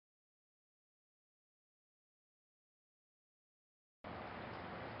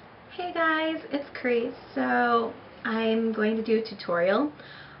Hey guys, it's Grace. So I'm going to do a tutorial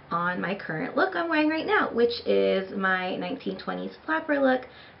on my current look I'm wearing right now, which is my 1920s flapper look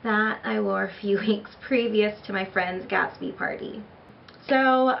that I wore a few weeks previous to my friend's Gatsby party.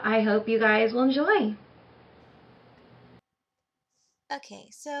 So I hope you guys will enjoy. Okay,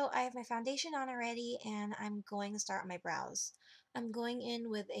 so I have my foundation on already and I'm going to start on my brows. I'm going in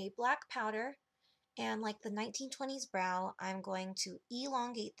with a black powder and like the 1920s brow, I'm going to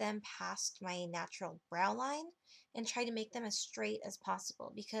elongate them past my natural brow line and try to make them as straight as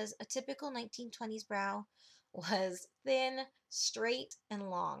possible because a typical 1920s brow was thin, straight, and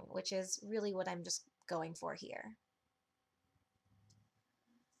long, which is really what I'm just going for here.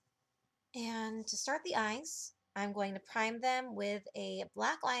 And to start the eyes, I'm going to prime them with a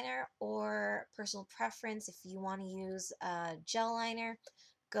black liner or personal preference. If you want to use a gel liner,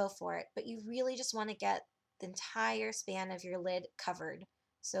 go for it. But you really just want to get the entire span of your lid covered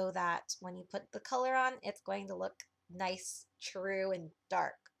so that when you put the color on, it's going to look nice, true, and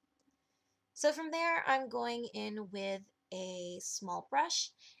dark. So from there, I'm going in with a small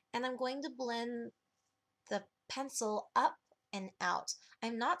brush and I'm going to blend the pencil up and out.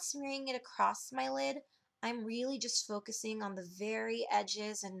 I'm not smearing it across my lid. I'm really just focusing on the very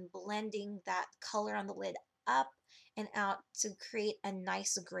edges and blending that color on the lid up and out to create a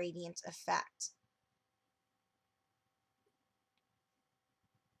nice gradient effect.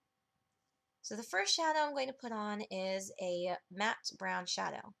 So the first shadow I'm going to put on is a matte brown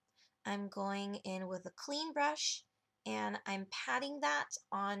shadow. I'm going in with a clean brush and I'm patting that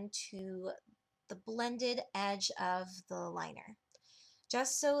onto the blended edge of the liner,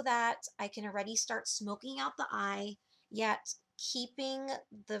 just so that I can already start smoking out the eye, yet keeping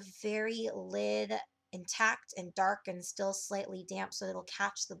the very lid intact and dark and still slightly damp so it'll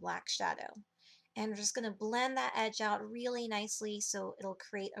catch the black shadow. And we're just going to blend that edge out really nicely so it'll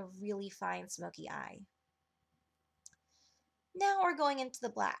create a really fine smoky eye. Now we're going into the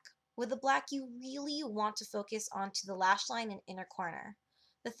black. With the black, you really want to focus onto the lash line and inner corner.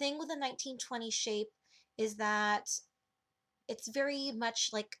 The thing with the 1920 shape is that it's very much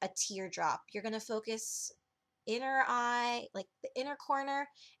like a teardrop. You're going to focus inner eye, like the inner corner,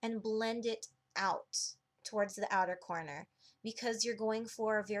 and blend it out towards the outer corner because you're going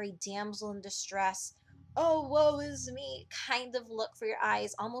for a very damsel in distress, oh, woe is me kind of look for your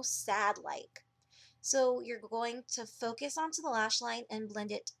eyes, almost sad like. So you're going to focus onto the lash line and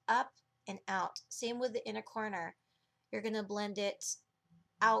blend it up and out. Same with the inner corner. You're going to blend it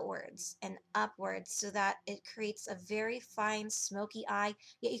outwards and upwards so that it creates a very fine smoky eye,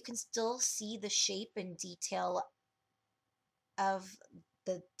 yet you can still see the shape and detail of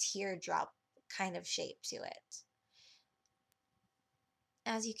the teardrop kind of shape to it.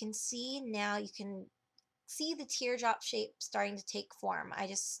 As you can see now, you can see the teardrop shape starting to take form. I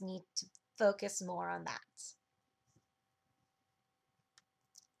just need to focus more on that.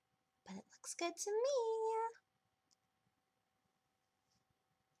 But it looks good to me.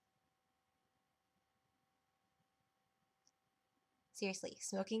 Seriously,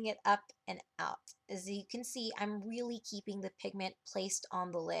 smoking it up and out. As you can see, I'm really keeping the pigment placed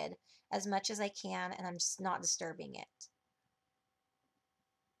on the lid as much as I can, and I'm just not disturbing it.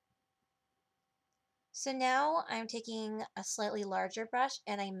 So now I'm taking a slightly larger brush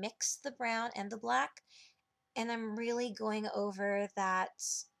and I mix the brown and the black, and I'm really going over that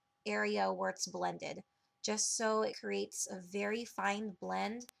area where it's blended, just so it creates a very fine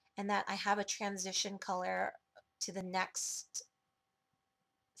blend and that I have a transition color to the next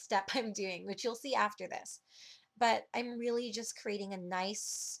step I'm doing, which you'll see after this. But I'm really just creating a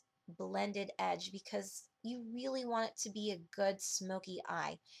nice blended edge because you really want it to be a good smoky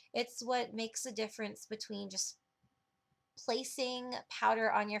eye. It's what makes the difference between just placing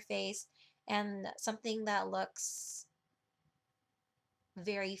powder on your face and something that looks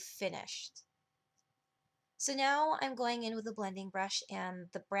very finished. So now I'm going in with a blending brush and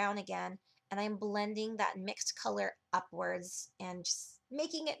the brown again, and I'm blending that mixed color upwards and just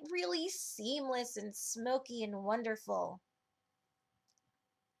making it really seamless and smoky and wonderful.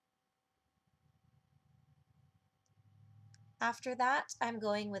 After that, I'm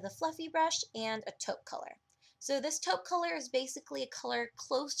going with a fluffy brush and a taupe color. So this taupe color is basically a color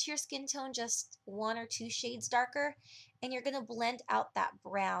close to your skin tone, just one or two shades darker, and you're going to blend out that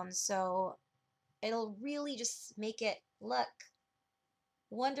brown so it'll really just make it look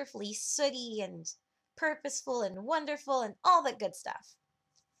wonderfully sooty and purposeful and wonderful and all that good stuff.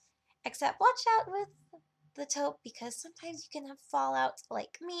 Except watch out with the taupe because sometimes you can have fallout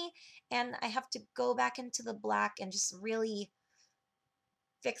like me, and I have to go back into the black and just really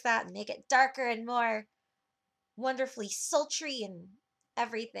fix that and make it darker and more wonderfully sultry and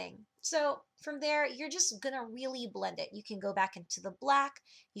everything. So from there, you're just gonna really blend it. You can go back into the black,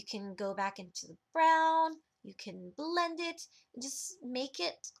 you can go back into the brown, you can blend it, just make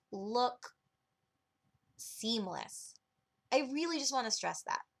it look seamless. I really just want to stress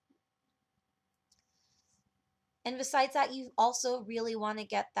that. And besides that, you also really want to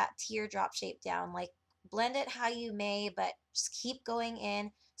get that teardrop shape down. Like blend it how you may, but just keep going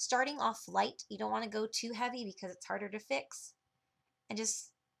in. Starting off light, you don't want to go too heavy because it's harder to fix. And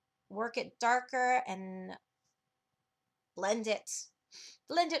just work it darker and blend it.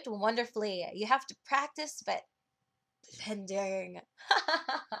 Blend it wonderfully. You have to practice, but blending.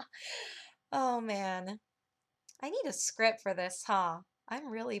 Oh man. I need a script for this, huh? I'm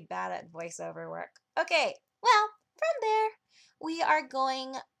really bad at voiceover work. Okay, well, from there, we are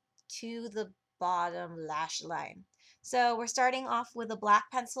going to the bottom lash line. So we're starting off with a black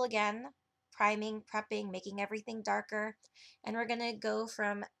pencil again, priming, prepping, making everything darker. And we're gonna go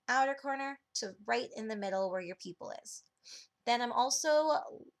from outer corner to right in the middle where your pupil is. Then I'm also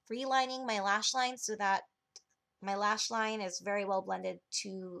relining my lash line so that my lash line is very well blended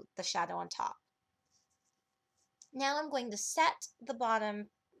to the shadow on top. Now I'm going to set the bottom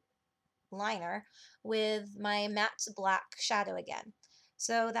liner with my matte black shadow again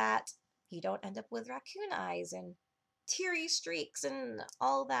so that you don't end up with raccoon eyes and teary streaks and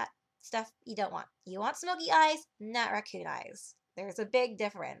all that stuff you don't want. You want smoky eyes, not raccoon eyes. There's a big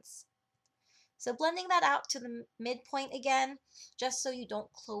difference. So blending that out to the midpoint again, just so you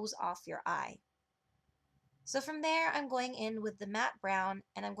don't close off your eye. So from there, I'm going in with the matte brown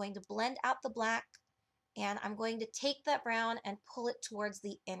and I'm going to blend out the black and I'm going to take that brown and pull it towards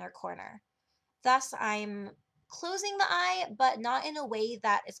the inner corner. Thus, I'm closing the eye, but not in a way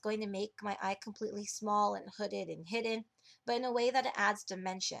that it's going to make my eye completely small and hooded and hidden, but in a way that it adds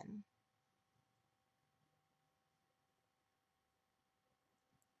dimension.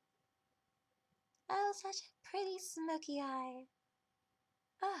 Oh, such a pretty smoky eye.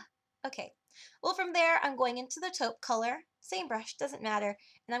 Ah, okay. Well, from there, I'm going into the taupe color. Same brush, doesn't matter.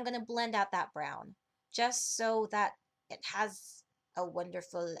 And I'm going to blend out that brown, just so that it has a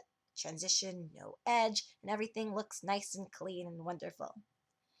wonderful transition, no edge, and everything looks nice and clean and wonderful.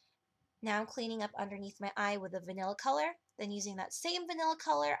 Now I'm cleaning up underneath my eye with a vanilla color, then using that same vanilla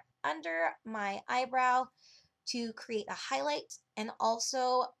color under my eyebrow to create a highlight and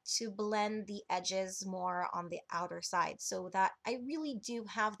also to blend the edges more on the outer side so that I really do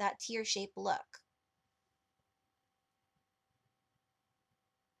have that tear shape look.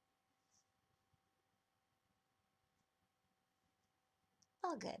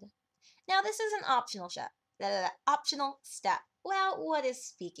 All good. Now this is an optional step. Well, what is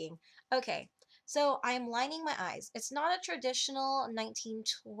speaking? Okay, so I'm lining my eyes. It's not a traditional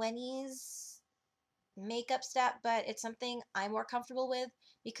 1920s makeup step, but it's something I'm more comfortable with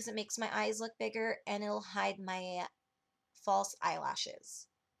because it makes my eyes look bigger and it'll hide my false eyelashes.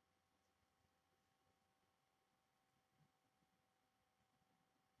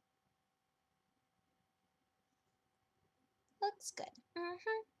 Looks good.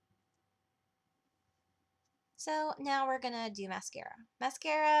 So now we're gonna do mascara.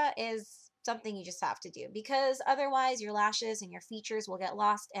 Mascara is something you just have to do because otherwise your lashes and your features will get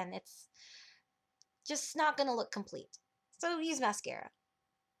lost and it's just not gonna look complete. So use mascara.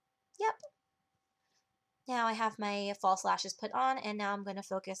 Yep. Now I have my false lashes put on and now I'm gonna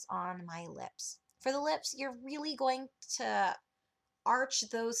focus on my lips. For the lips, you're really going to arch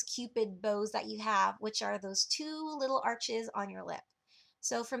those cupid bows that you have, which are those two little arches on your lip.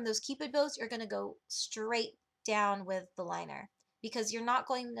 So from those cupid bows, you're going to go straight down with the liner because you're not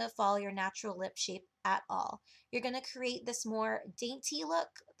going to follow your natural lip shape at all. You're going to create this more dainty look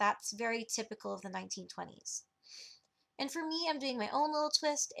that's very typical of the 1920s. And for me, I'm doing my own little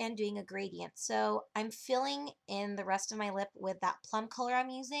twist and doing a gradient. So I'm filling in the rest of my lip with that plum color I'm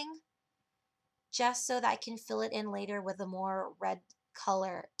using just so that I can fill it in later with a more red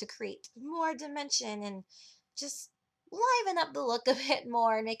color to create more dimension and just liven up the look a bit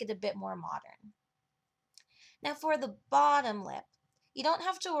more and make it a bit more modern. Now for the bottom lip, you don't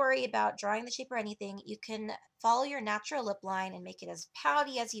have to worry about drawing the shape or anything. You can follow your natural lip line and make it as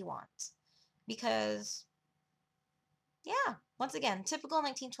pouty as you want because, yeah, once again, typical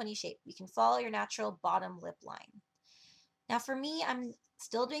 1920 shape. You can follow your natural bottom lip line. Now for me, I'm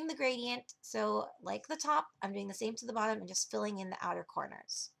still doing the gradient, so like the top, I'm doing the same to the bottom and just filling in the outer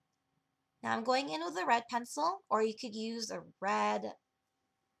corners. Now I'm going in with a red pencil, or you could use a red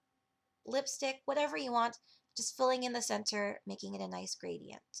lipstick, whatever you want, just filling in the center, making it a nice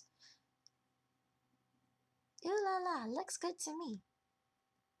gradient. Ooh la la, looks good to me.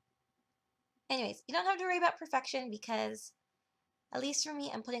 Anyways, you don't have to worry about perfection because At least for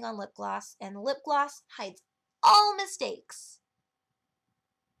me, I'm putting on lip gloss, and lip gloss hides all mistakes.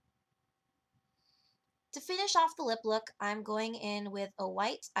 To finish off the lip look, I'm going in with a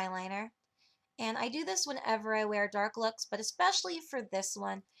white eyeliner. And I do this whenever I wear dark looks, but especially for this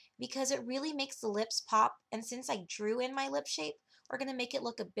one because it really makes the lips pop. And since I drew in my lip shape, we're going to make it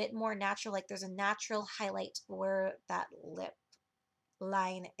look a bit more natural, like there's a natural highlight where that lip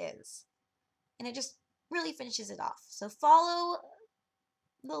line is. And it just really finishes it off. So follow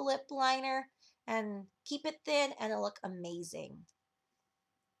the lip liner and keep it thin and it'll look amazing.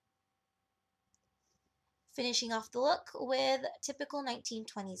 Finishing off the look with typical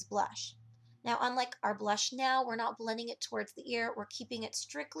 1920s blush. Now, unlike our blush now, we're not blending it towards the ear. We're keeping it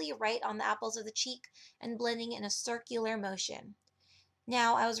strictly right on the apples of the cheek and blending in a circular motion.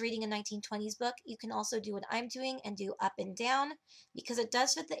 Now, I was reading a 1920s book. You can also do what I'm doing and do up and down because it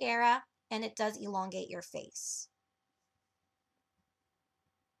does fit the era and it does elongate your face.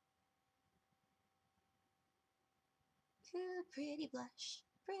 Ooh, pretty blush,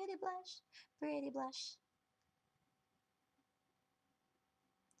 pretty blush, pretty blush.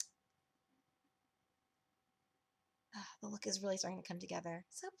 The look is really starting to come together.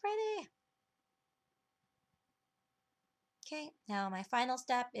 So pretty. Okay, now my final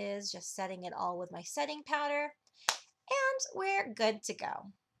step is just setting it all with my setting powder, and we're good to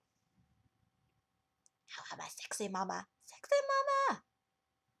go. How am I sexy mama? Sexy mama!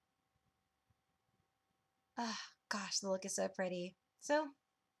 Oh, gosh, the look is so pretty. So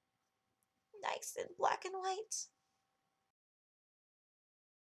nice and black and white.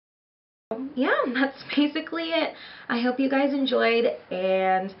 Yeah, that's basically it. I hope you guys enjoyed,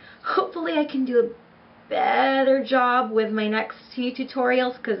 and hopefully I can do a better job with my next few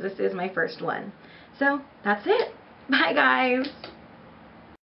tutorials because this is my first one. So that's it. Bye guys!